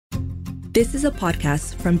This is a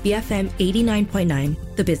podcast from BFM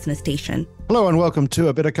 89.9, the business station. Hello and welcome to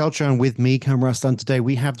A Bit of Culture. And with me, Kam Raslan, today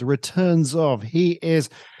we have the returns of, he's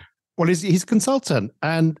a consultant.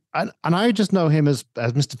 And I just know him as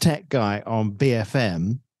Mr. Tech Guy on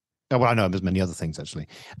BFM. Well, I know him as many other things, actually.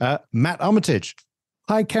 Matt Armitage.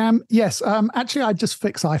 Hi, Cam. Yes, actually, I just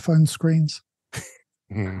fix iPhone screens.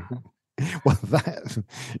 Well, that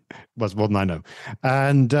was more than I know.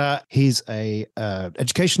 And he's a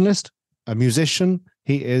educationalist, a musician.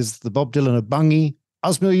 He is the Bob Dylan of Bungie,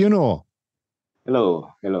 Azmyl Yunor.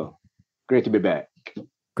 Hello. Great to be back.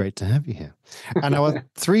 Great to have you here. And our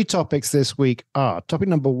three topics this week are, topic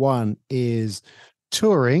number one is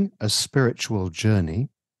touring, a spiritual journey.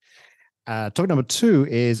 Topic number two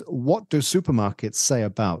is, what do supermarkets say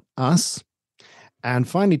about us? And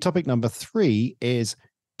finally, topic number three is,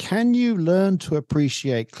 can you learn to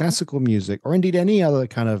appreciate classical music or indeed any other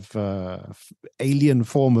kind of alien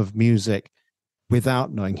form of music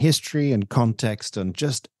without knowing history and context and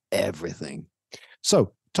just everything?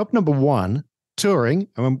 So, topic number one, touring.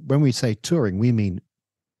 And when we say touring, we mean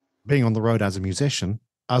being on the road as a musician.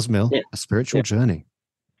 Azmyl, a spiritual journey.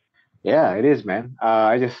 Yeah, it is, man.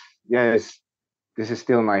 This is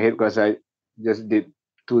still in my head because I just did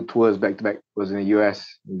 2 tours back to back. Was in the US.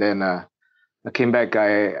 Then I came back.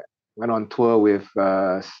 I went on tour with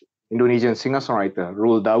Indonesian singer-songwriter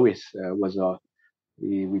Rul Dawis.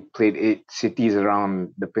 We played 8 cities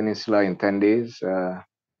around the peninsula in 10 days. I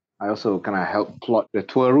also kind of helped plot the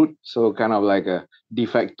tour route, so kind of like a de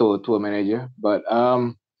facto tour manager. But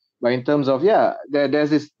in terms of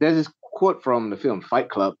there's this quote from the film Fight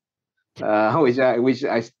Club, which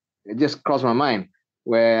it just crossed my mind,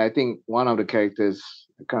 where I think one of the characters,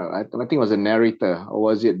 I think it was a narrator, or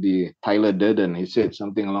was it the Tyler Durden? He said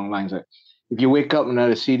something along the lines like, "If you wake up in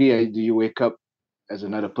another city, do you wake up as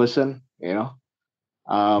another person?" You know,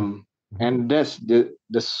 and that's the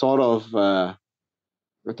sort of I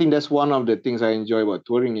think that's one of the things I enjoy about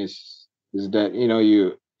touring is that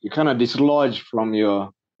you kind of dislodge from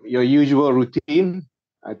your usual routine.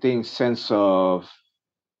 I think sense of,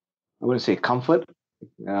 I wouldn't say comfort,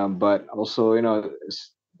 but also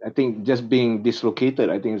I think just being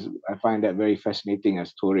dislocated, I find that very fascinating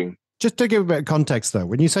as touring. Just to give a bit of context, though,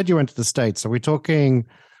 when you said you went to the States, are we talking,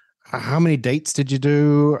 how many dates did you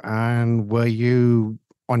do? And were you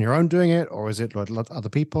on your own doing it, or is it with other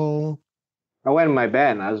people? I went with my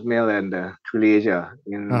band, Azmyl and Truly Asia.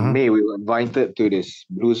 In May, we were invited to this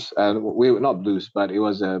blues, not blues, but it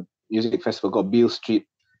was a music festival called Beale Street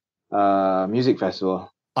Music Festival.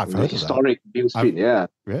 I've heard of historic that. Beale Street, yeah,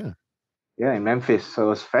 in Memphis. So it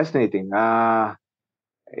was fascinating.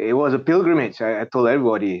 It was a pilgrimage. I told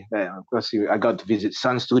everybody that, of course, I got to visit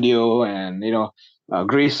Sun Studio and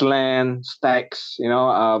Graceland, Stax,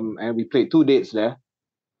 and we played 2 dates there.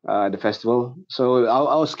 The festival, so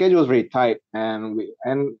our schedule was very tight, and it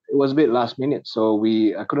was a bit last minute, so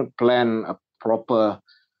I couldn't plan a proper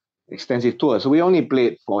extensive tour. So we only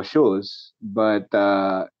played 4 shows, but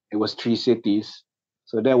it was 3 cities,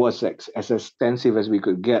 so that was as extensive as we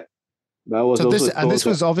could get. But this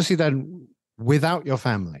was obviously then without your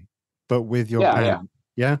family, but with your band.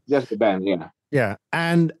 Yeah, just the band. Yeah.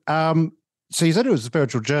 And so you said it was a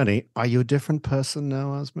spiritual journey. Are you a different person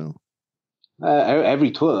now, Azmyl?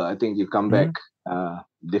 Every tour, I think you come back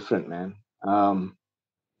different, man.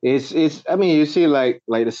 It's. I mean, you see, like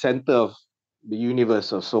the center of the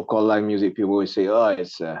universe of so-called live music. People always say, "Oh,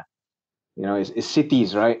 it's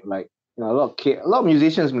cities, right?" Like a lot of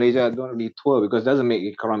musicians in Malaysia don't really tour because it doesn't make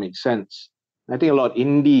economic sense. I think a lot of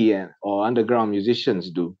indie or underground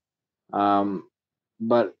musicians do,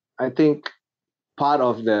 but I think part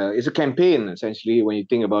of it's a campaign essentially when you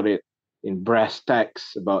think about it. In brass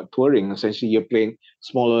tacks about touring, essentially you're playing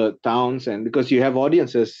smaller towns, and because you have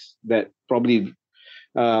audiences that probably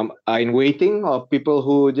are in waiting, or people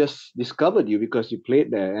who just discovered you because you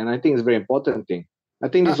played there. And I think it's a very important thing. I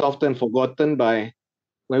think it's often forgotten by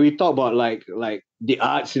when we talk about like the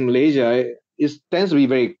arts in Malaysia. It tends to be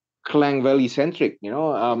very Klang Valley centric,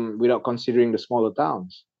 without considering the smaller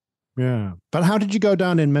towns. Yeah, but how did you go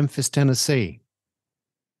down in Memphis, Tennessee?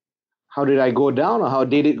 How did I go down, or how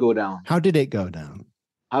did it go down? How did it go down?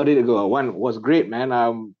 How did it go? One was great, man.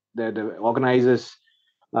 The organizers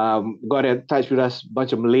got in touch with us, a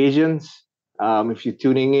bunch of Malaysians. If you're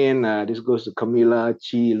tuning in, this goes to Camila,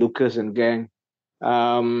 Chi, Lucas, and gang.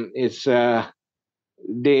 It's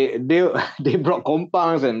they brought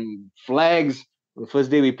compounds and flags. The first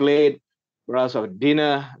day we played, for us of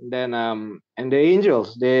dinner. Then and the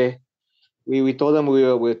Angels, we told them we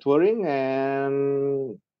were touring,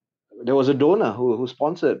 and there was a donor who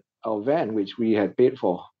sponsored our van, which we had paid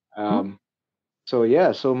for. So so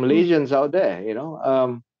yeah, so Malaysians out there,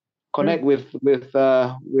 connect with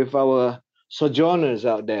our sojourners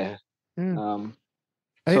out there.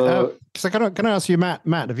 So so can I ask you, Matt,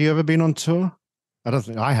 have you ever been on tour? I don't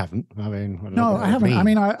think I haven't. I mean, I don't know No, what I that haven't. I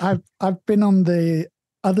means. mean, I've been on the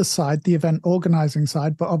other side, the event organizing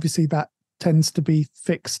side, but obviously that tends to be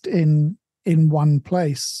fixed in one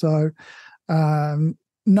place. So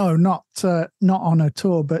no, not on a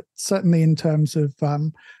tour, but certainly in terms of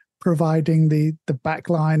providing the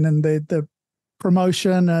backline and the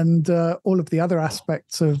promotion and all of the other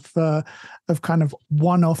aspects of kind of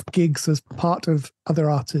one-off gigs as part of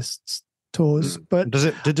other artists' tours. But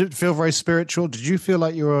did it feel very spiritual? Did you feel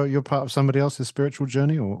like you're part of somebody else's spiritual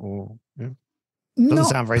journey, or yeah? Doesn't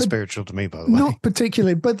sound very spiritual to me, by the way. Not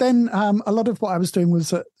particularly. But then a lot of what I was doing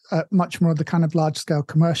was much more the kind of large-scale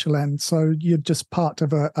commercial end. So you're just part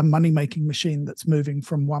of a money-making machine that's moving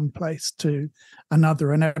from one place to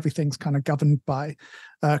another, and everything's kind of governed by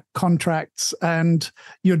contracts, and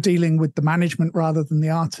you're dealing with the management rather than the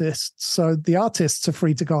artists. So the artists are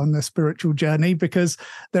free to go on their spiritual journey because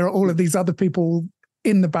there are all of these other people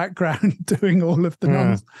in the background doing all of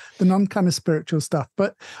the non kind of spiritual stuff.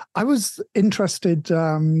 But I was interested,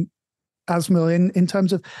 Azmyl, in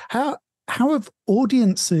terms of how have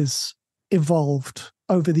audiences evolved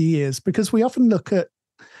over the years? Because we often look at,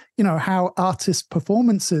 how artist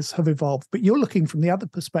performances have evolved, but you're looking from the other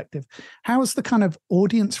perspective. How has the kind of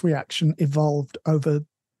audience reaction evolved over,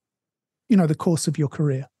 the course of your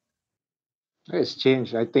career? It's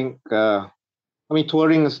changed. I think,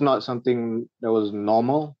 touring is not something that was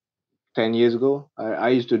normal 10 years ago. I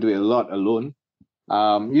used to do it a lot alone.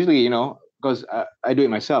 Usually, because I do it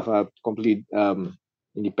myself, complete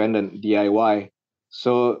independent DIY.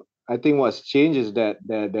 So I think what's changed is that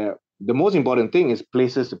the most important thing is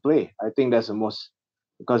places to play. I think that's the most,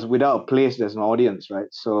 because without a place, there's no audience, right?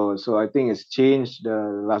 So I think it's changed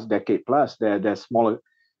the last decade plus. There's smaller,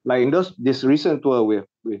 like in this recent tour with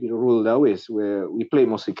Rural Daways, where we play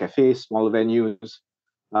mostly cafes, smaller venues.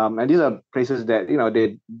 And these are places that,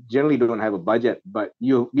 they generally don't have a budget, but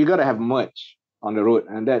you got to have merch on the road.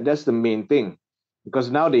 And that's the main thing, because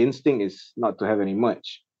now the instinct is not to have any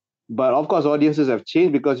merch. But of course, audiences have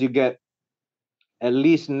changed because you get, at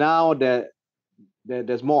least now that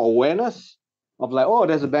there's more awareness of like, oh,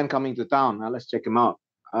 there's a band coming to town. Now let's check them out.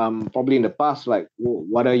 Probably in the past, like,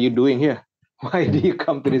 what are you doing here? Why do you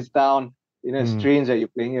come to this town? It's strange that you're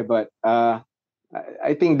playing here. But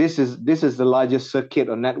I think this is the largest circuit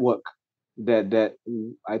or network that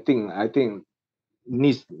I think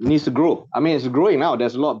needs to grow. I mean, it's growing now.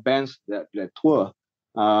 There's a lot of bands that tour,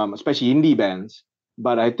 especially indie bands.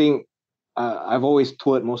 But I think I've always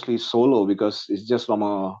toured mostly solo because it's just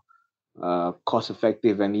more cost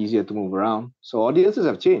effective and easier to move around. So audiences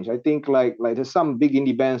have changed. I think like there's some big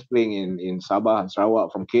indie bands playing in Sabah and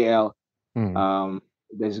Sarawak from KL.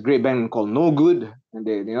 There's a great band called No Good, and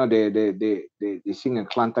they sing in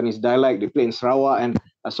Kelantanese dialect. They play in Sarawak, and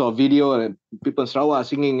I saw a video and people in Sarawak are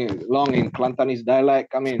singing along in Kelantanese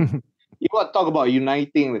dialect. I mean, you want to talk about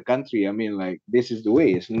uniting the country. I mean, like, this is the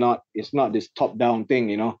way. It's not this top down thing.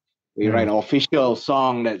 We write an official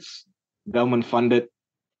song that's government funded,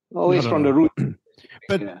 always from the root.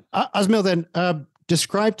 But Azmyl, then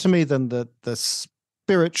describe to me then the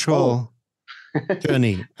spiritual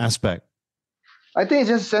journey aspect. I think it's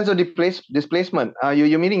just a sense of displacement.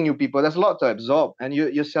 You're meeting new people. There's a lot to absorb, and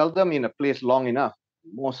you're seldom in a place long enough.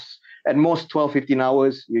 At most 12, 15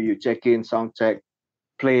 hours. You check in, sound check,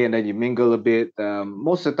 play, and then you mingle a bit.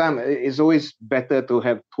 Most of the time, it's always better to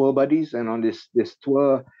have tour buddies. And on this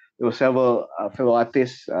tour, there were several fellow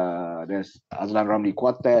artists. There's Azlan Ramli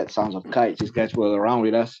Quartet, Sounds of Kites. These guys were around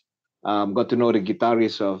with us. Got to know the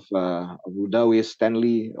guitarist of Rudawi,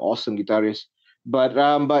 Stanley, awesome guitarist.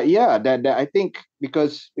 But yeah, that I think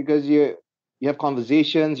because you have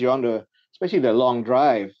conversations, you're on especially the long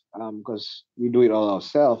drive, because we do it all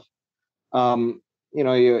ourselves.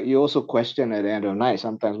 You also question at the end of the night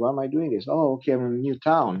sometimes, why am I doing this? Oh, okay, I'm in a new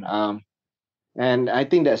town. And I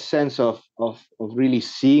think that sense of really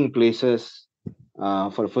seeing places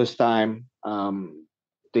for the first time,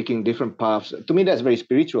 taking different paths, to me that's very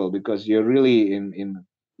spiritual, because you're really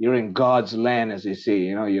you're in God's land, as they say.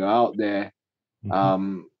 You're out there.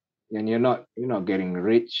 And you're not getting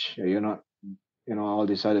rich, you're not all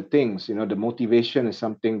these other things. The motivation is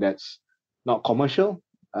something that's not commercial,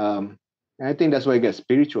 and I think that's why it gets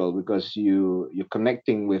spiritual, because you're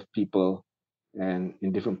connecting with people and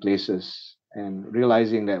in different places and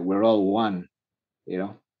realizing that we're all one.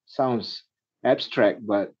 Sounds abstract,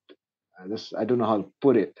 but I don't know how to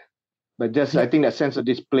put it, but just I think that sense of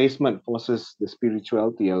displacement forces the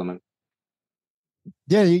spirituality element.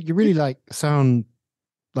 Yeah, you really sound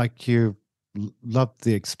like you loved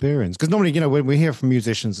the experience. Because normally, when we hear from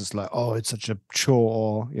musicians, it's like, oh, it's such a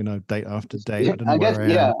chore, day after day. I don't know where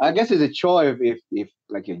I am. I guess it's a chore if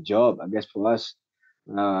like your job. I guess for us,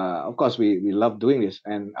 of course, we love doing this,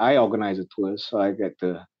 and I organize the tours, so I get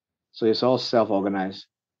to, so it's all self-organized.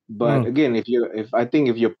 But Oh, again, if I think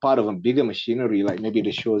if you're part of a bigger machinery, like maybe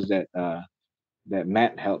the shows that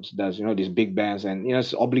Matt helps does, these big bands, and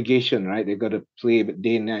it's obligation, right? They got to play, but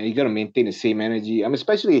day and night. You got to maintain the same energy. I mean,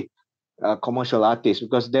 especially commercial artists,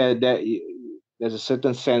 because there's a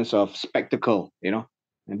certain sense of spectacle, and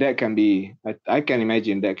that can be, I can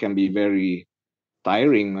imagine that can be very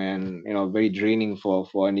tiring and very draining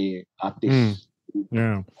for any artist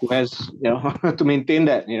yeah. who has to maintain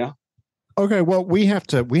that. Okay, well, we have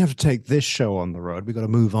to take this show on the road. We've got to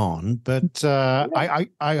move on. But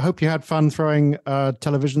I hope you had fun throwing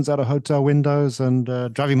televisions out of hotel windows and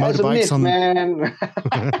driving That's a motorbikes myth, on. Man.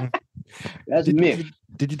 That's a myth.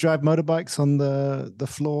 Did you drive motorbikes on the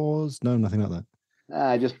floors? No, nothing like that.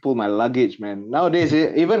 I just pull my luggage, man. Nowadays,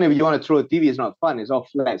 even if you want to throw a TV, it's not fun. It's all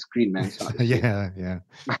flat screen, man. It's not the same. Yeah.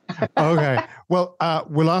 Okay. Well,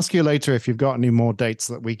 we'll ask you later if you've got any more dates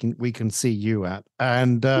that we can see you at.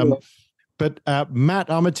 And but Matt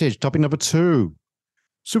Armitage, topic number 2,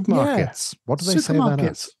 supermarkets. What do they say about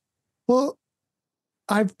us? Well,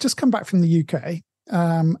 I've just come back from the UK,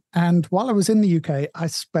 and while I was in the UK, I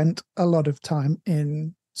spent a lot of time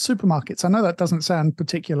in supermarkets. I know that doesn't sound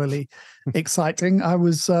particularly exciting. I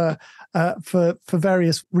was for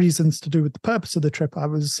various reasons to do with the purpose of the trip, I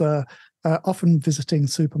was often visiting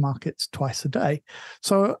supermarkets twice a day.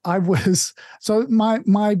 So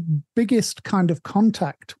my biggest kind of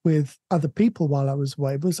contact with other people while I was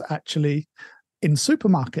away was actually in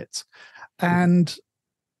supermarkets. And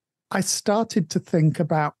I started to think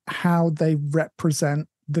about how they represent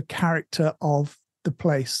the character of the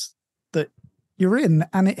place that you're in.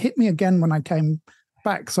 And it hit me again when I came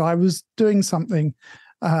back. So I was doing something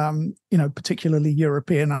particularly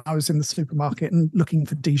European. I was in the supermarket and looking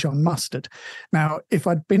for Dijon mustard. Now, if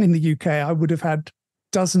I'd been in the UK, I would have had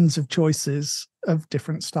dozens of choices of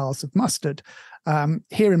different styles of mustard.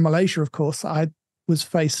 Here in Malaysia, of course, I was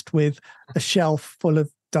faced with a shelf full of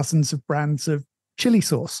dozens of brands of chili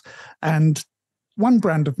sauce and one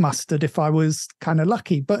brand of mustard if I was kind of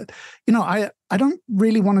lucky. But, I don't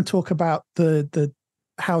really want to talk about the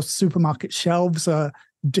how supermarket shelves are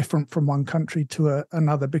different from one country to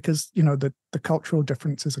another, because the cultural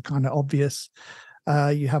differences are kind of obvious.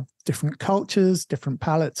 You have different cultures, different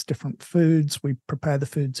palates, different foods. We prepare the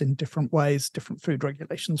foods in different ways, different food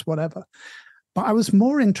regulations, whatever. But I was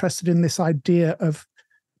more interested in this idea of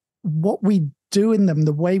what we do in them,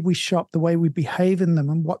 the way we shop, the way we behave in them,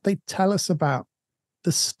 and what they tell us about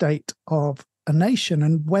the state of a nation,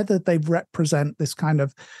 and whether they represent this kind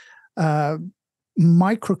of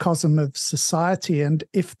microcosm of society, and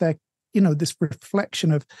if they're this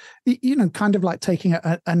reflection of kind of like taking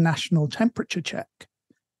a national temperature check.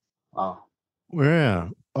 Wow. Yeah.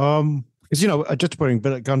 Because just to put in a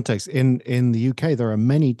bit of context, in the UK there are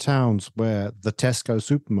many towns where the Tesco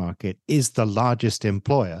supermarket is the largest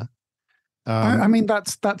employer. I mean,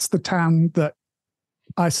 that's the town that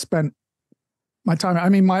I spent my time. I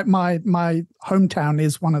mean, my hometown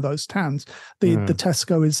is one of those towns. The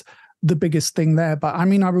Tesco is the biggest thing there. But I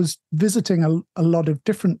mean, I was visiting a lot of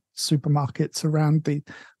different supermarkets around the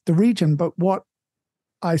region. But what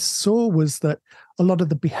I saw was that a lot of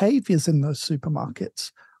the behaviors in those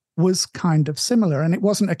supermarkets was kind of similar. And it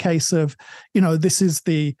wasn't a case of, this is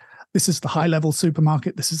the high level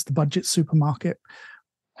supermarket, this is the budget supermarket.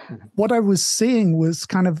 What I was seeing was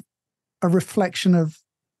kind of a reflection of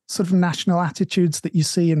sort of national attitudes that you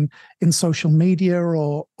see in social media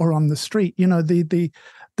or on the street.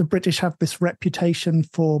 The British have this reputation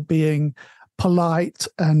for being polite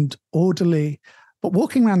and orderly, but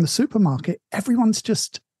walking around the supermarket, everyone's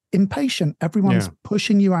just impatient. Everyone's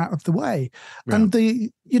pushing you out of the way. Yeah. And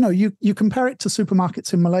you compare it to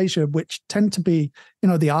supermarkets in Malaysia, which tend to be,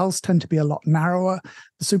 the aisles tend to be a lot narrower.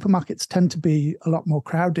 The supermarkets tend to be a lot more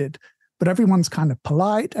crowded, but everyone's kind of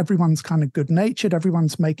polite. Everyone's kind of good-natured.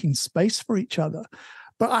 Everyone's making space for each other.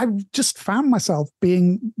 But I just found myself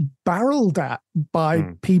being barreled at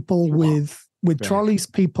by people with trolleys,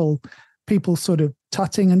 people sort of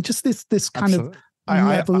tutting, and just this kind of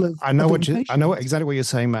level of I know exactly what you're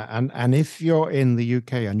saying, Matt. And if you're in the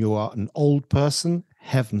UK and you are an old person,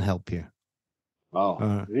 heaven help you.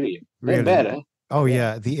 Oh, really? Really bad, eh? Oh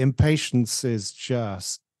yeah, the impatience is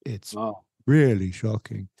really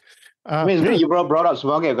shocking. I mean, really, you brought up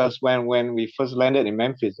supermarket, because when we first landed in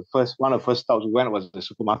Memphis, one of the first stops we went was the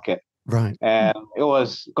supermarket. Right. And it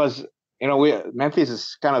was because Memphis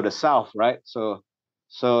is kind of the South, right? So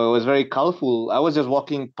it was very colorful. I was just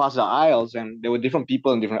walking past the aisles, and there were different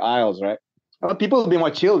people in different aisles, right? People would be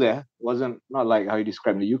more chill there. It wasn't not like how you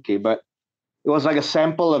describe in the UK, but it was like a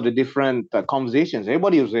sample of the different conversations.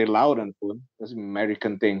 Everybody was very loud on the phone. That's an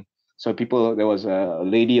American thing. So there was a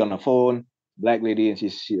lady on the phone, black lady, and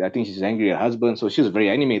I think she's angry at her husband. So she was very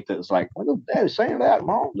animated. It's like, what the hell is saying that,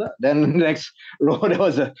 mom? Then the next row, there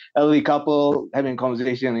was a elderly couple having a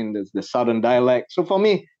conversation in the Southern dialect. So for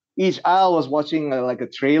me, each aisle was watching like a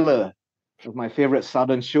trailer of my favorite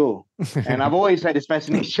Southern show. And I've always had this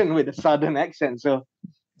fascination with the Southern accent. So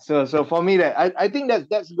for me, I think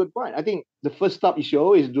that's a good point. I think the first stop you should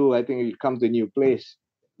always do, I think, if you come to a new place,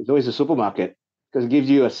 it's always a supermarket, because it gives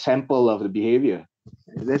you a sample of the behavior.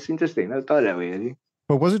 That's interesting. I thought that way, I think.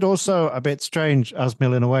 But was it also a bit strange,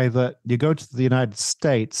 Azmyl, in a way that you go to the United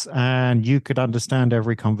States and you could understand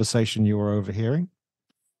every conversation you were overhearing?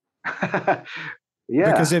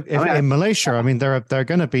 Yeah. Because in Malaysia, I mean, there are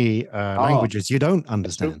going to be languages you don't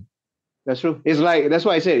understand. That's true. It's like, that's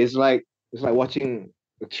why I said it's like watching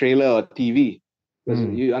a trailer or TV, because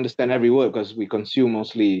you understand every word, because we consume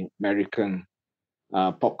mostly American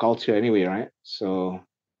pop culture anyway, right? So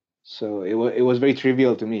it was very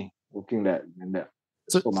trivial to me working in that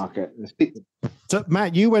supermarket. So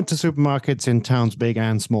Matt, you went to supermarkets in towns big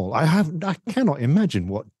and small. I cannot imagine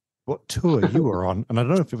what tour you were on, and I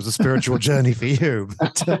don't know if it was a spiritual journey for you.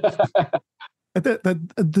 But,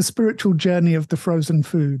 the spiritual journey of the frozen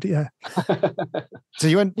food, yeah. So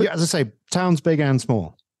you went, as I say, towns big and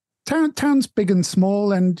small. Towns big and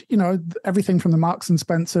small, and everything from the Marks and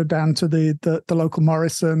Spencer down to the local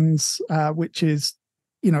Morrisons, which is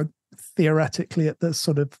theoretically at the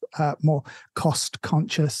sort of more cost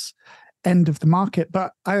conscious end of the market.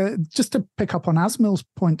 But just to pick up on Azmyl's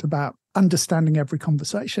point about understanding every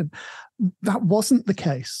conversation, that wasn't the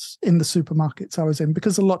case in the supermarkets I was in,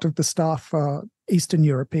 because a lot of the staff are Eastern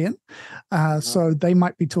European, so they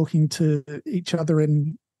might be talking to each other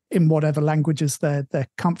in whatever languages they're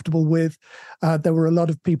comfortable with. There were a lot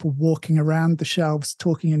of people walking around the shelves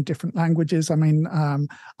talking in different languages. I mean,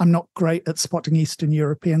 I'm not great at spotting Eastern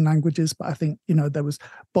European languages, but I think there was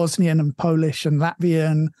Bosnian and Polish and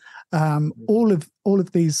Latvian, all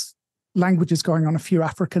of these languages going on, a few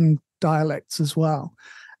African dialects as well.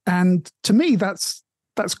 And to me, that's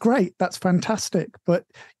great. That's fantastic. But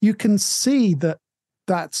you can see that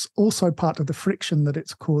that's also part of the friction that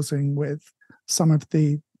it's causing with some of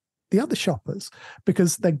the other shoppers,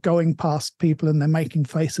 because they're going past people and they're making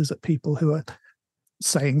faces at people who are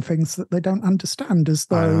saying things that they don't understand, as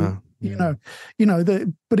though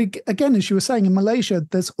but again, as you were saying, in Malaysia,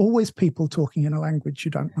 there's always people talking in a language you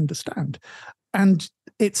don't understand, and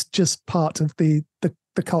it's just part of the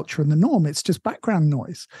culture and the norm. It's just background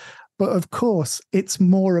noise. But of course, it's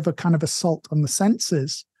more of a kind of assault on the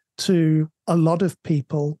senses to a lot of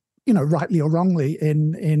people, rightly or wrongly,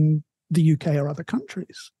 in the UK or other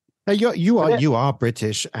countries. You are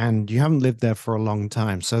British, and you haven't lived there for a long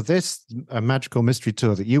time. So this magical mystery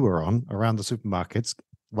tour that you were on around the supermarkets,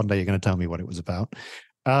 one day you're going to tell me what it was about.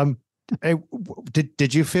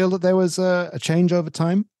 Did you feel that there was a change over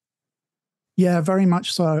time? Yeah, very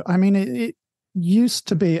much so. I mean, it used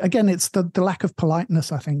to be, again, it's the lack of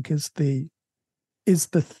politeness, I think, is the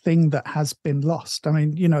thing that has been lost. I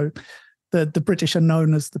mean, the British are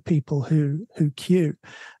known as the people who queue,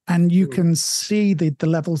 and you can see the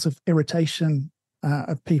levels of irritation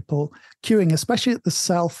of people queuing, especially at the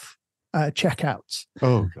self checkouts.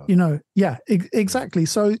 Oh, God. Exactly.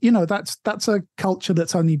 So that's a culture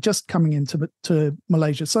that's only just coming into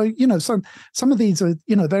Malaysia. So some of these are,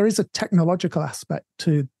 there is a technological aspect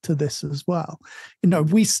to this as well.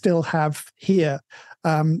 We still have here.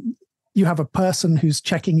 You have a person who's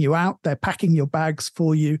checking you out. They're packing your bags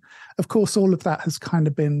for you. Of course, all of that has kind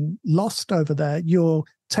of been lost over there. You're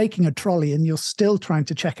taking a trolley and you're still trying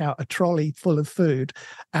to check out a trolley full of food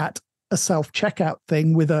at a self-checkout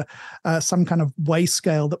thing with some kind of weigh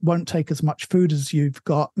scale that won't take as much food as you've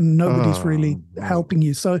got. Nobody's really helping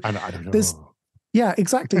you. So I don't know. there's, yeah,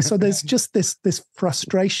 exactly. So there's just this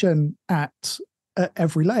frustration at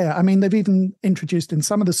every layer. I mean, they've even introduced in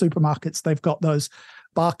some of the supermarkets, they've got those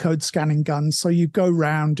barcode scanning guns. So you go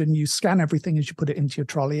round and you scan everything as you put it into your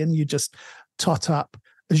trolley, and you just tot up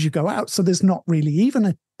as you go out. So there's not really even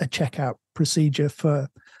a checkout procedure for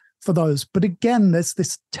those. But again, there's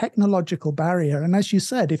this technological barrier. And as you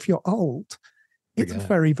said, if you're old, it's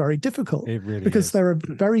very, very difficult. It really because is. There are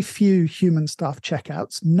very few human staff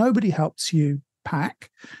checkouts. Nobody helps you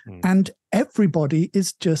pack. And everybody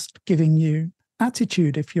is just giving you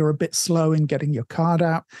attitude if you're a bit slow in getting your card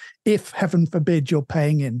out, if heaven forbid you're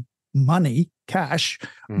paying in money, cash,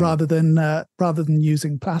 rather than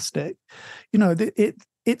using plastic.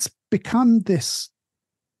 It's become this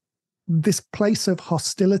place of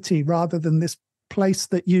hostility rather than this place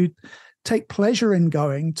that you take pleasure in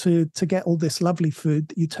going to get all this lovely food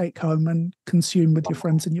that you take home and consume with your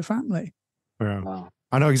friends and your family. Yeah. Wow.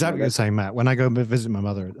 I know exactly what you're saying, Matt. When I go visit my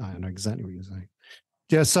mother, I know exactly what you're saying.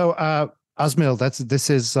 Yeah. So, Azmyl, this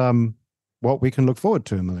is what we can look forward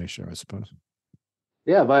to in Malaysia, I suppose.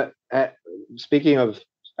 Yeah, but speaking of,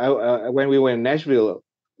 when we were in Nashville,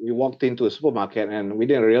 we walked into a supermarket and we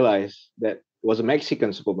didn't realize that it was a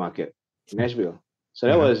Mexican supermarket in Nashville. So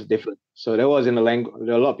that was different. So that was in a language,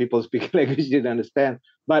 there were a lot of people speaking language you didn't understand.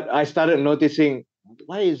 But I started noticing,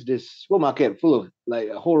 why is this supermarket full of like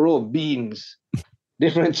a whole row of beans,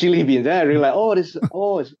 different chili beans? Then I realized,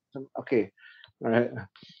 it's okay. All right.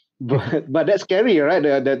 But that's scary, right?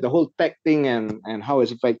 The whole tech thing and how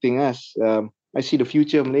it's affecting us. I see the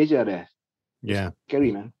future of Malaysia there. Yeah. It's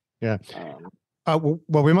scary, man. Yeah. Well,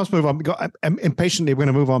 we must move on. Impatiently, we're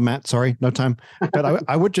going to move on, Matt. Sorry, no time. But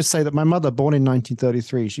I would just say that my mother, born in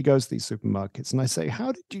 1933, she goes to these supermarkets, and I say,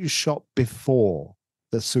 how did you shop before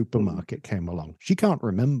the supermarket came along? She can't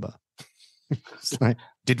remember. It's like,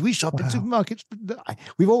 did we shop in supermarkets?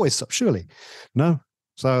 We've always stopped, surely. No.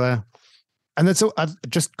 So, and then so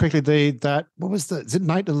just quickly, what was is it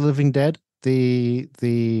Night of the Living Dead?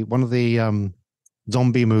 The one of the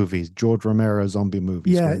zombie movies, George Romero zombie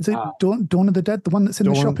movies. Yeah, is it Dawn of the Dead, the one that's in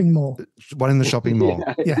the shopping mall? One in the shopping mall.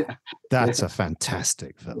 Yeah. That's a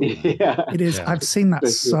fantastic film. Yeah. It is. Yeah. I've seen that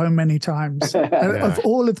so many times. Of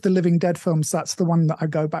all of the Living Dead films, that's the one that I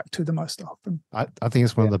go back to the most often. I think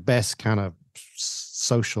it's one of the best kind of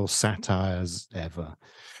social satires ever.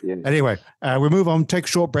 Yeah. Anyway, we move on, take a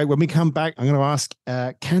short break. When we come back, I'm going to ask,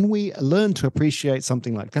 can we learn to appreciate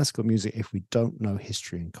something like classical music if we don't know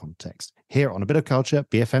history and context? Here on A Bit of Culture,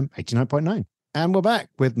 BFM 89.9. And we're back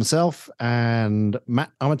with myself and Matt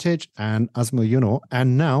Armitage and Azmyl Yunor.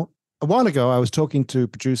 And now, a while ago, I was talking to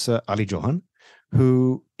producer Ali Johan,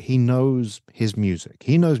 who he knows his music.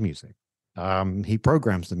 He knows music. He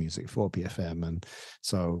programs the music for BFM. And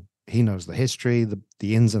so he knows the history,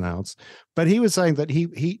 the ins and outs. But he was saying that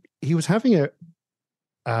he was having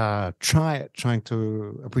trying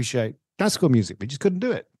to appreciate classical music, but he just couldn't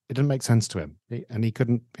do it. It didn't make sense to him, and he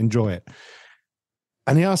couldn't enjoy it.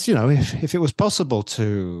 And he asked, if it was possible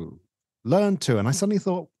to learn to. And I suddenly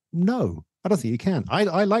thought, no, I don't think you can. I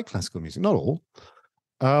like classical music, not all.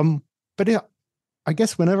 But yeah, I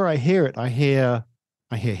guess whenever I hear it, I hear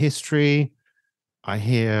history, I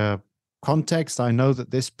hear context. I know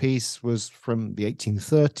that this piece was from the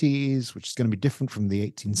 1830s, which is going to be different from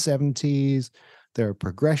the 1870s. There are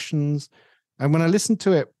progressions. And when I listen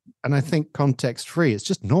to it and I think context free, it's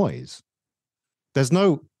just noise. There's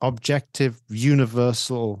no objective,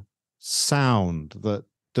 universal sound that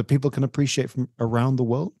people can appreciate from around the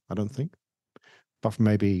world, I don't think, apart from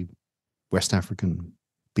maybe West African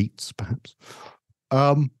beats, perhaps.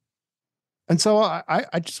 And so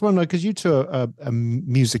I just want to know, because you two are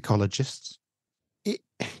musicologists, do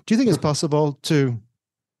you think it's possible to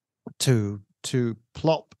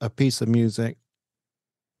plop a piece of music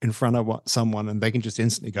in front of someone and they can just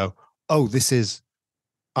instantly go, oh, this is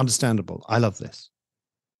understandable, I love this?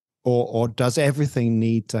 Or does everything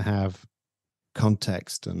need to have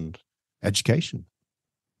context and education?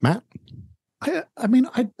 Matt? I mean,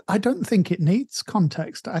 I don't think it needs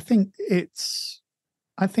context. I think it's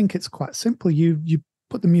quite simple. You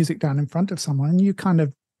put the music down in front of someone and you kind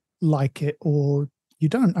of like it or you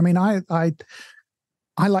don't. I mean, I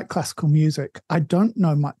like classical music. I don't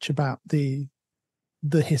know much about the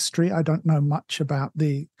history. I don't know much about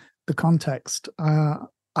the context.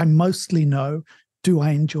 I mostly know, do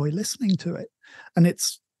I enjoy listening to it? And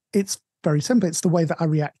it's very simple. It's the way that I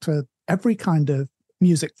react to every kind of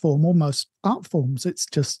music form, almost art forms. It's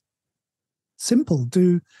just simple.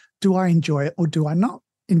 Do I enjoy it or do I not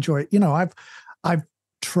enjoy it? I've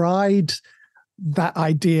tried that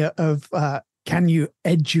idea of can you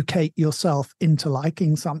educate yourself into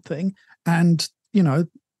liking something? And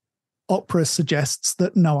opera suggests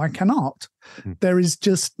that no, I cannot. There is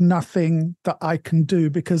just nothing that I can do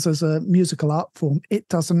because as a musical art form, it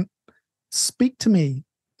doesn't speak to me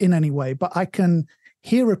in any way, but I can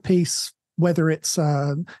hear a piece, whether it's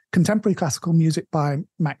contemporary classical music by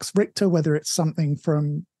Max Richter, whether it's something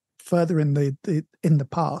from further in the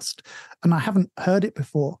past, and I haven't heard it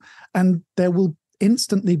before, and there will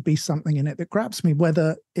instantly be something in it that grabs me,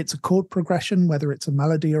 whether it's a chord progression, whether it's a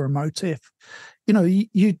melody or a motif.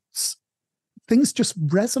 Things just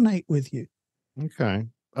resonate with you. Okay.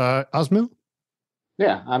 Azmyl?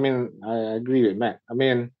 Yeah, I mean, I agree with Matt. I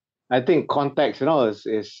mean, I think context,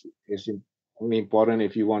 is only important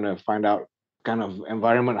if you want to find out kind of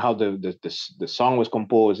environment, how the song was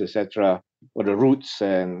composed, etc., or the roots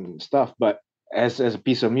and stuff. But as a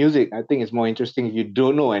piece of music, I think it's more interesting if you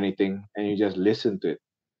don't know anything and you just listen to it.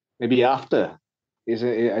 Maybe after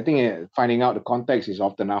I think finding out the context is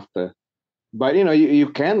often after. But you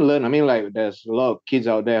can learn. I mean, like there's a lot of kids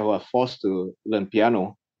out there who are forced to learn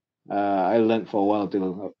piano. I learned for a while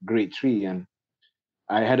till grade 3, and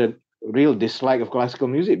I had a real dislike of classical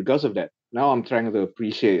music because of that. Now I'm trying to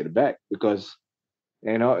appreciate it back because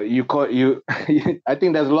I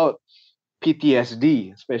think there's a lot of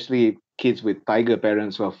PTSD, especially kids with tiger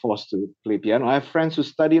parents who are forced to play piano. I have friends who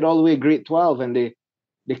studied all the way grade 12 and they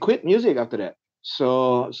quit music after that.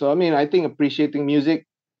 So I mean, I think appreciating music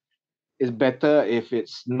is better if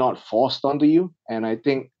it's not forced onto you. And I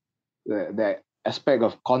think the aspect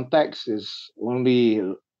of context is only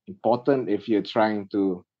important if you're trying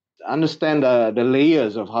to understand the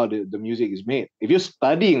layers of how the music is made. If you're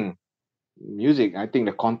studying music, I think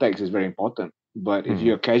the context is very important. But if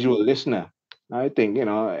you're a casual listener, I think,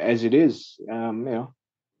 as it is,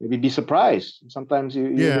 maybe be surprised. Sometimes you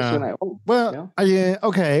listen like, oh, well, yeah,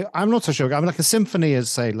 okay. I'm not so sure. I mean, like a symphony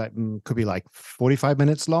is say like could be like 45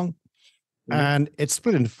 minutes long, and it's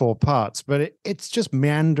split into 4 parts, but it's just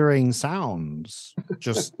meandering sounds.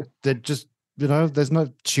 There's no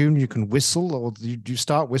tune you can whistle, or you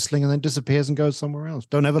start whistling and then disappears and goes somewhere else.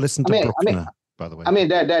 Don't ever listen to Bruckner, by the way. I mean,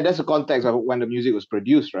 that's the context of when the music was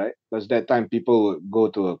produced, right? Because that time people would go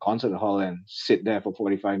to a concert hall and sit there for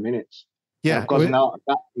 45 minutes. Yeah. And of course,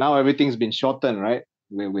 now everything's been shortened, right?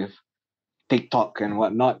 With TikTok and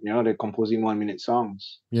whatnot, they're composing 1-minute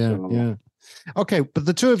songs. Yeah, yeah. Okay, but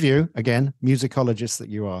the two of you, again, musicologists that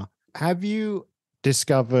you are, have you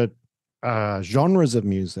discovered genres of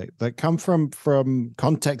music that come from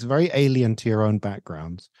contexts very alien to your own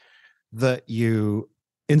backgrounds that you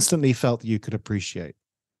instantly felt that you could appreciate?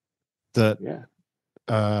 Well,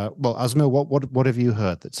 Azmyl, what have you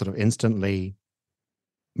heard that sort of instantly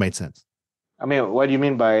made sense? I mean, what do you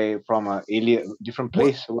mean by from a alien different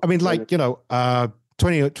place? Well, I mean, like 20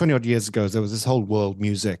 odd years ago, there was this whole world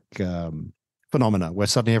music phenomena where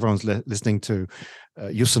suddenly everyone's listening to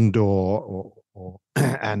Yusundor or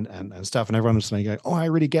and stuff, and everyone was saying, "Oh, I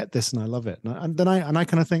really get this, and I love it." And then I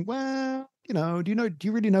kind of think, well, do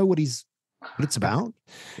you really know what it's about?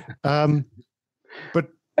 But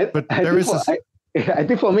there is. I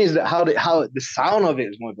think for me is how the sound of it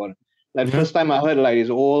is more important. Like the first time I heard like these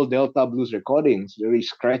old Delta blues recordings, very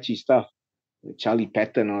scratchy stuff, like Charlie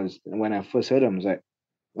Patton, when I first heard them, I was like,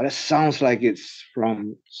 well, that sounds like it's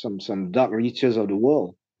from some dark reaches of the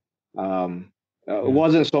world. It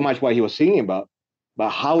wasn't so much what he was singing about, but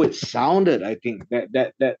how it sounded. I think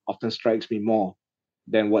that often strikes me more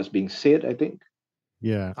than what's being said, I think.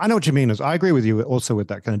 Yeah, I know what you mean. I agree with you also with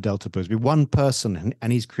that kind of Delta blues. Be one person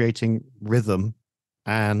and he's creating rhythm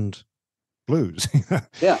and blues.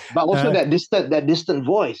 Yeah, but also that distant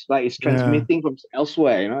voice, like it's transmitting from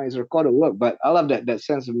elsewhere. It's recorded work. But I love that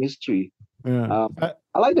sense of mystery. Yeah,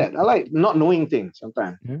 I like that. I like not knowing things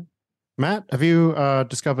sometimes. Yeah. Matt, have you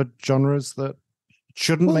discovered genres that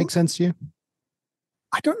shouldn't make sense to you?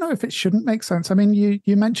 I don't know if it shouldn't make sense. I mean,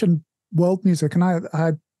 you mentioned world music, and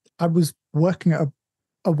I was working at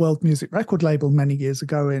a world music record label many years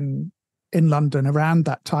ago in London around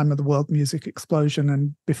that time of the world music explosion,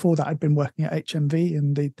 and before that I'd been working at HMV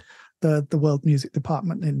in the world music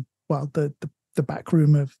department in the back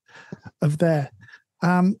room of there.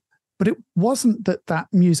 But it wasn't that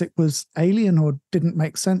music was alien or didn't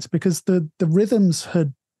make sense, because the rhythms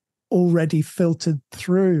had already filtered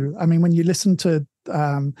through. I mean, when you listen to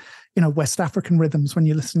West African rhythms, when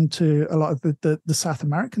you listen to a lot of the South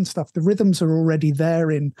American stuff, the rhythms are already there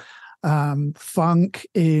in funk,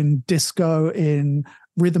 in disco, in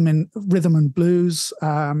rhythm and blues,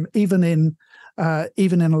 even in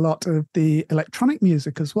a lot of the electronic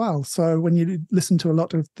music as well. So when you listen to a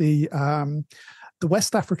lot of the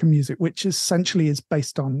West African music, which essentially is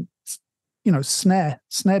based on snare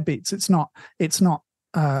beats, it's not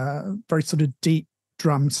very sort of deep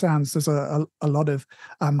drum sounds. There's a lot of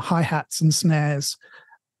hi-hats and snares,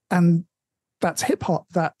 and that's hip hop.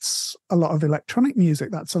 That's a lot of electronic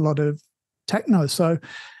music. That's a lot of techno. So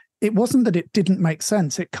it wasn't that it didn't make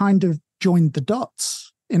sense. It kind of joined the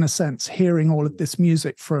dots in a sense, hearing all of this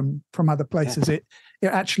music from other places. It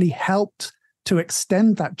actually helped to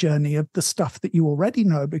extend that journey of the stuff that you already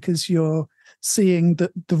know, because you're seeing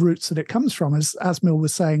the roots that it comes from. As Azmyl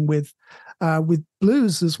was saying with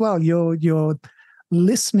blues as well, you're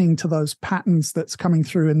listening to those patterns that's coming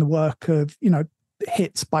through in the work of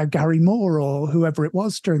hits by Gary Moore or whoever it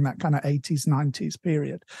was during that kind of 80s, 90s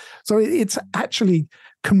period. So it's actually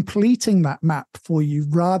completing that map for you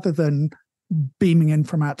rather than beaming in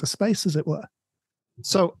from outer space, as it were.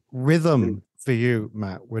 So rhythm for you,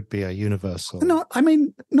 Matt, would be a universal. No, I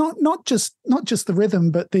mean not just the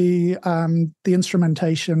rhythm, but the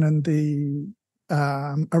instrumentation and the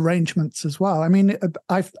arrangements as well. I mean,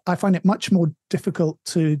 I find it much more difficult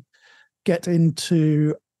to get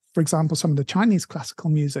into, for example, some of the Chinese classical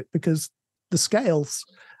music because the scales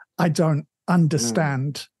I don't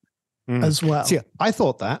understand as well. See, I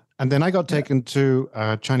thought that, and then I got taken to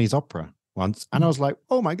Chinese opera once, and I was like,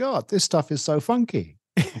 "Oh my god, this stuff is so funky."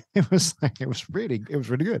 It was really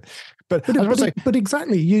good. But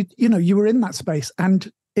exactly, you were in that space,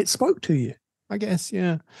 and it spoke to you. I guess,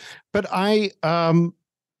 yeah. But so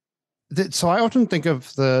I often think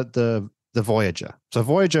of the Voyager. So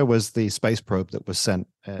Voyager was the space probe that was sent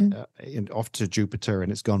off to Jupiter,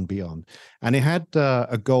 and it's gone beyond. And it had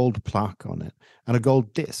a gold plaque on it and a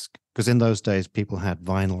gold disc, because in those days people had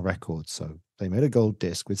vinyl records. So they made a gold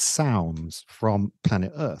disc with sounds from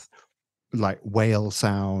planet Earth, like whale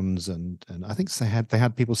sounds, and I think they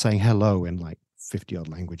had people saying hello in like 50 odd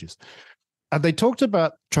languages. And they talked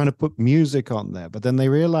about trying to put music on there, but then they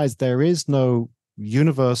realized there is no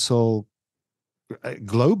universal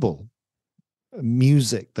global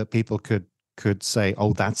music that people could say,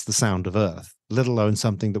 oh, that's the sound of Earth, let alone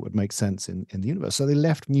something that would make sense in the universe. So they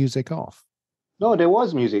left music off. No, there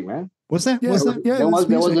was music, man. Was there? Yeah, there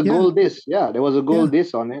was a gold disc. Yeah, there was a gold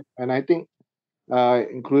disc on it, and I think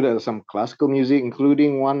included some classical music,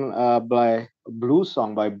 including one by a blues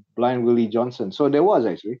song by Blind Willie Johnson. So there was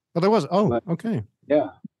actually. Oh, there was. Oh, okay. Yeah,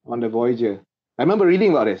 on the Voyager. I remember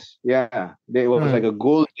reading about this. Yeah, there was like a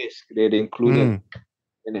gold disc they included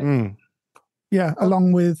in it. Yeah,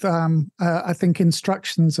 along with I think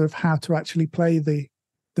instructions of how to actually play the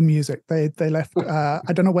music. They left.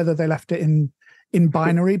 I don't know whether they left it in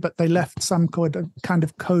binary, but they left some kind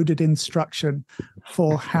of coded instruction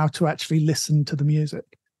for how to actually listen to the music.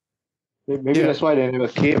 Maybe that's why they never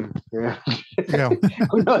came. Yeah.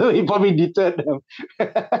 No, he probably deterred them.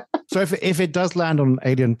 So if it does land on an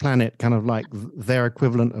alien planet, kind of like their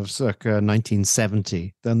equivalent of circa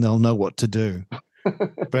 1970, then they'll know what to do.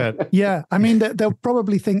 But yeah, I mean, they'll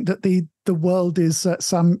probably think that the world is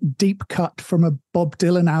some deep cut from a Bob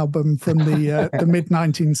Dylan album from the mid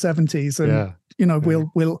 1970s, and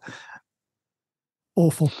we'll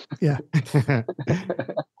awful. Yeah.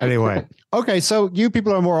 Anyway, okay, so you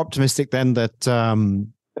people are more optimistic then that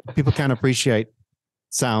people can appreciate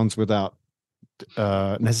sounds without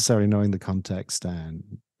necessarily knowing the context, and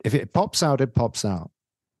if it pops out, it pops out.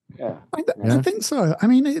 Yeah. I think so. I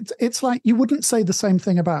mean, it's like you wouldn't say the same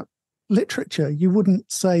thing about literature. You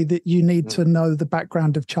wouldn't say that you need to know the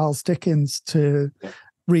background of Charles Dickens to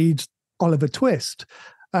read Oliver Twist.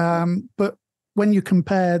 But when you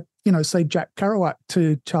compare, say Jack Kerouac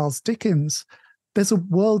to Charles Dickens, there's a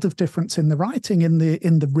world of difference in the writing, in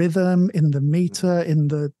the rhythm, in the meter, in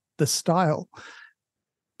the style.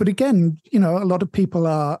 But again, a lot of people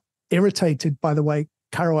are irritated by the way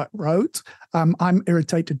Kerouac wrote. I'm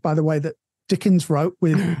irritated by the way that Dickens wrote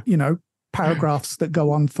with, paragraphs that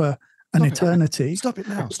go on for an eternity. Stop it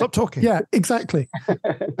now. Stop talking. Yeah, exactly.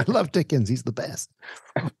 I love Dickens. He's the best.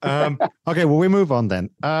 Okay, well, we move on then.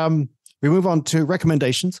 We move on to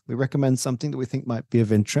recommendations. We recommend something that we think might be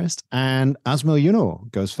of interest. And Azmyl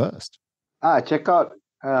Yunor goes first. Check out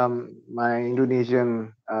my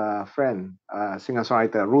Indonesian friend,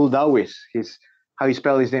 singer-songwriter, Rul Darwis. How you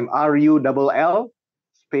spell his name, Rull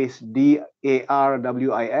space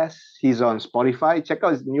Darwis. He's on Spotify. Check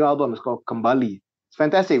out his new album. It's called Kembali. It's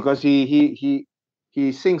fantastic because he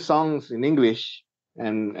sings songs in English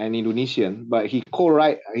and Indonesian, but he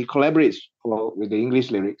collaborates with the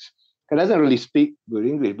English lyrics. He doesn't really speak good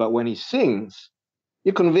English, but when he sings,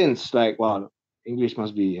 you're convinced like, wow, English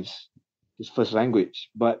must be his first language.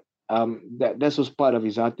 But that's was part of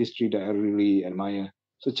his artistry that I really admire.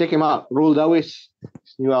 So check him out, Rul Darwis.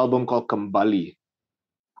 His new album called Kembali.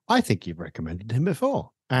 I think you've recommended him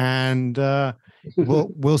before, and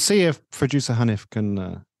we'll see if producer Hanif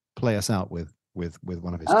can play us out with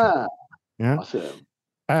one of his. Yeah. Awesome.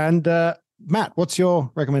 And Matt, what's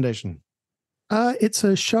your recommendation? It's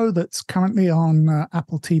a show that's currently on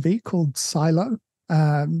Apple TV called Silo,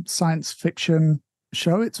 science fiction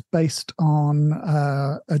show. It's based on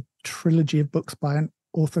a trilogy of books by an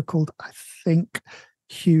author called, I think,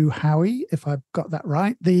 Hugh Howey, if I've got that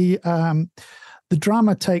right. The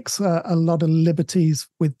drama takes a lot of liberties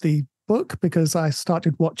with the book because I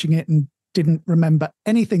started watching it and didn't remember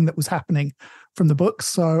anything that was happening from the book.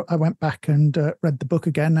 So I went back and read the book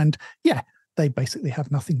again. And yeah, they basically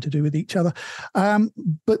have nothing to do with each other.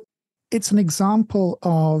 But it's an example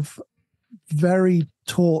of very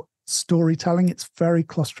taut storytelling. It's very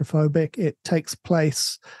claustrophobic. It takes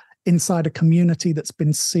place inside a community that's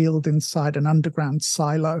been sealed inside an underground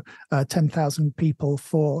silo, 10,000 people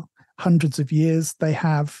for hundreds of years. They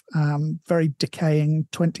have very decaying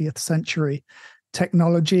 20th century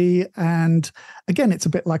technology. And again, it's a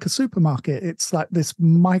bit like a supermarket. It's like this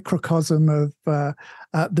microcosm of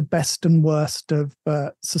the best and worst of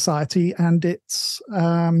society. And it's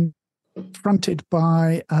fronted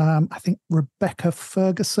by, I think, Rebecca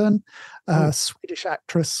Ferguson, Swedish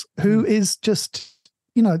actress, who is just,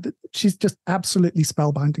 she's just absolutely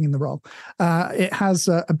spellbinding in the role. It has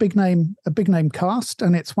a big name cast,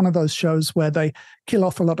 and it's one of those shows where they kill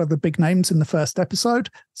off a lot of the big names in the first episode.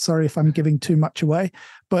 Sorry if I'm giving too much away,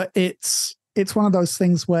 but it's one of those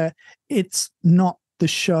things where it's not the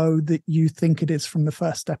show that you think it is from the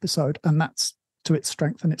first episode, and that's to its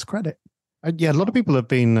strength and its credit. Yeah, a lot of people have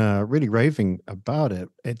been really raving about it.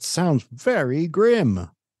 It sounds very grim.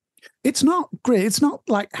 It's not grim. It's not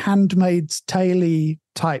like Handmaid's Tale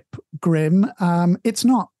type grim. It's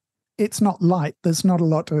not light. There's not a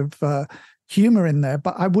lot of humor in there,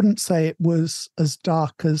 but I wouldn't say it was as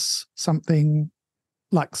dark as something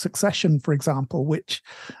like Succession, for example, which,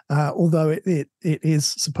 although it is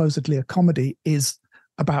supposedly a comedy, is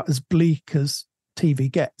about as bleak as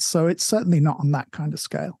TV gets. So it's certainly not on that kind of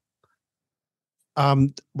scale.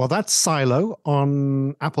 Well, that's Silo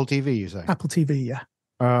on Apple TV, you say? Apple TV, yeah.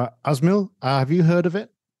 Azmyl, have you heard of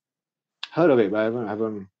it? Heard of it, but I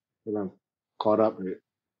haven't caught up with it.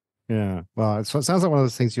 Yeah. Well, it sounds like one of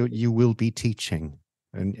those things you will be teaching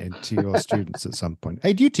and to your students at some point.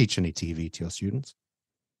 Hey, do you teach any TV to your students?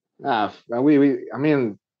 We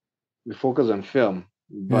focus on film,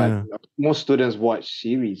 but most students watch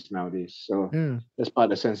series nowadays, so that's part of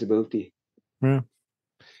the sensibility. Yeah.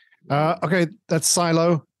 Okay, that's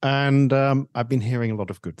Silo, and I've been hearing a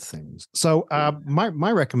lot of good things. So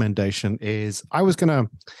my recommendation is,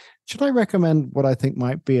 should I recommend what I think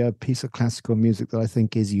might be a piece of classical music that I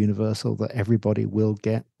think is universal, that everybody will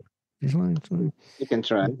get? You can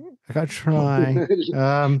try. I gotta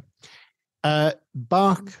try.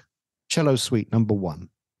 Bach Cello Suite No. 1.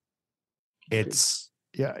 It's,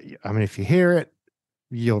 if you hear it,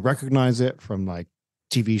 you'll recognize it from like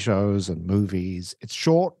TV shows and movies. It's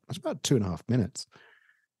short. It's about 2.5 minutes,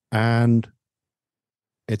 and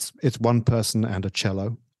it's one person and a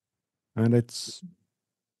cello, and it's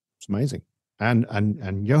amazing.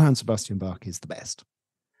 And Johann Sebastian Bach is the best.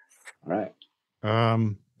 All right.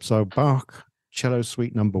 So Bach Cello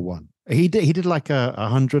Suite No. 1. He did like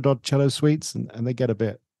 100 odd cello suites, and they get a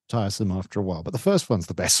bit tiresome after a while. But the first one's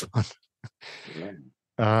the best one.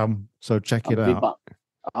 So check it out.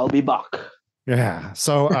 I'll be back. Yeah.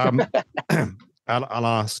 So I'll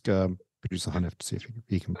ask producer Hanif to see if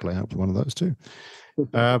he can play out one of those too.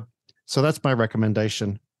 So that's my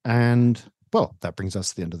recommendation. And well, that brings us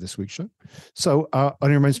to the end of this week's show. So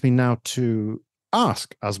only reminds me now to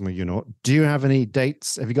ask Azmyl Yunor, do you have any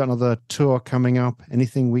dates? Have you got another tour coming up?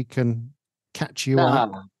 Anything we can catch you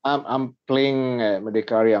on? I'm playing at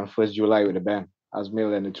Madikari on 1st July with the band,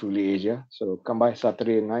 Azmyl and the Truly Asia. So come by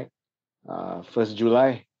Saturday night, 1st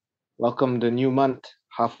July. Welcome the new month,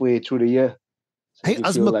 halfway through the year. Hey,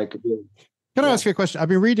 Azmyl, can I ask you a question? I've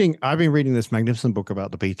been reading this magnificent book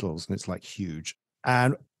about the Beatles, and it's like huge.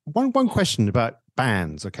 And one question about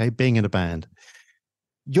bands, okay, being in a band.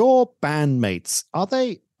 Your bandmates, are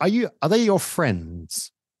they your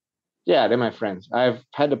friends? Yeah, they're my friends. I've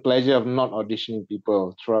had the pleasure of not auditioning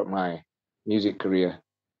people throughout my music career.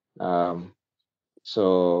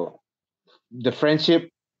 So the friendship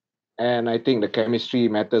and I think the chemistry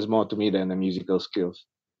matters more to me than the musical skills.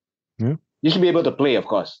 Yeah. You should be able to play, of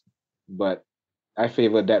course, but I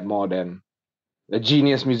favor that more than a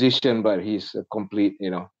genius musician, but he's a complete,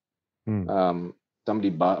 somebody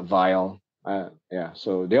vile.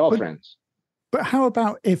 So they're all friends. But how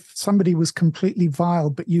about if somebody was completely vile,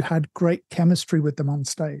 but you had great chemistry with them on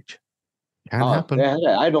stage? Can happen.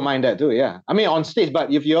 Yeah, I don't mind that too, yeah. I mean, on stage,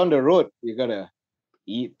 but if you're on the road, you got to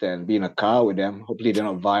eat and be in a car with them. Hopefully they're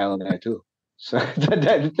not vile there too. So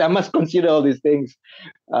I must consider all these things,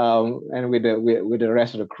 and with the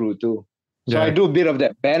rest of the crew too. So I do a bit of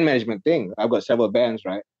that band management thing. I've got several bands,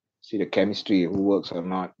 right? See the chemistry, who works or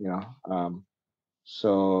not,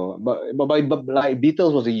 So, but like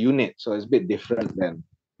Beatles was a unit, so it's a bit different than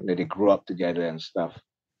they grew up together and stuff.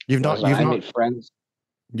 I made friends.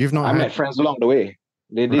 I met friends along the way.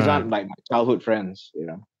 These aren't like my childhood friends,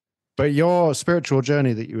 But your spiritual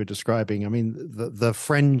journey that you were describing, I mean, the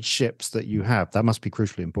friendships that you have, that must be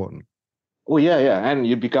crucially important. Oh yeah, and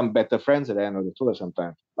you become better friends at the end of the tour.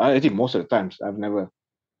 Sometimes I think most of the times I've never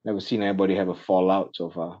seen anybody have a fallout so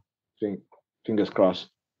far. Fingers crossed.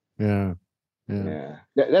 Yeah.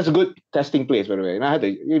 That's a good testing place, by the way. And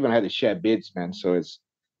you even had to share bids, man. So it's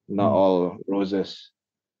not all roses.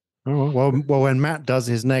 Oh, well, when Matt does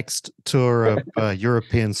his next tour of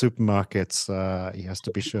European supermarkets, he has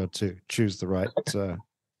to be sure to choose the right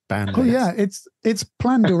band. Oh yeah, it's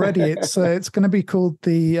planned already. It's going to be called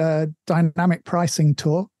the Dynamic Pricing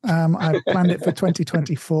Tour. I've planned it for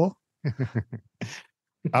 2024.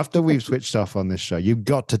 After we've switched off on this show, you've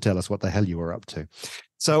got to tell us what the hell you were up to.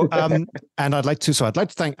 So, and I'd like to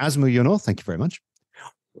thank Azmyl Yunor. Thank you very much.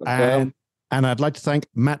 And I'd like to thank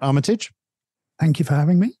Matt Armitage. Thank you for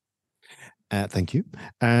having me. Thank you.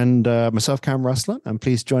 And myself, Kam Raslan. And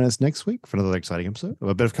please join us next week for another exciting episode of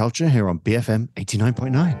A Bit of Culture here on BFM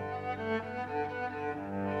 89.9.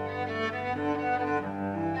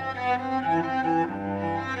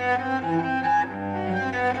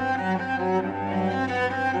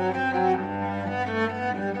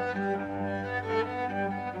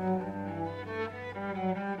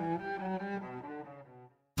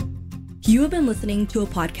 You have been listening to a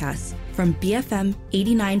podcast from BFM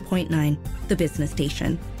 89.9, the business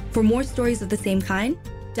station. For more stories of the same kind,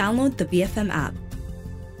 download the BFM app.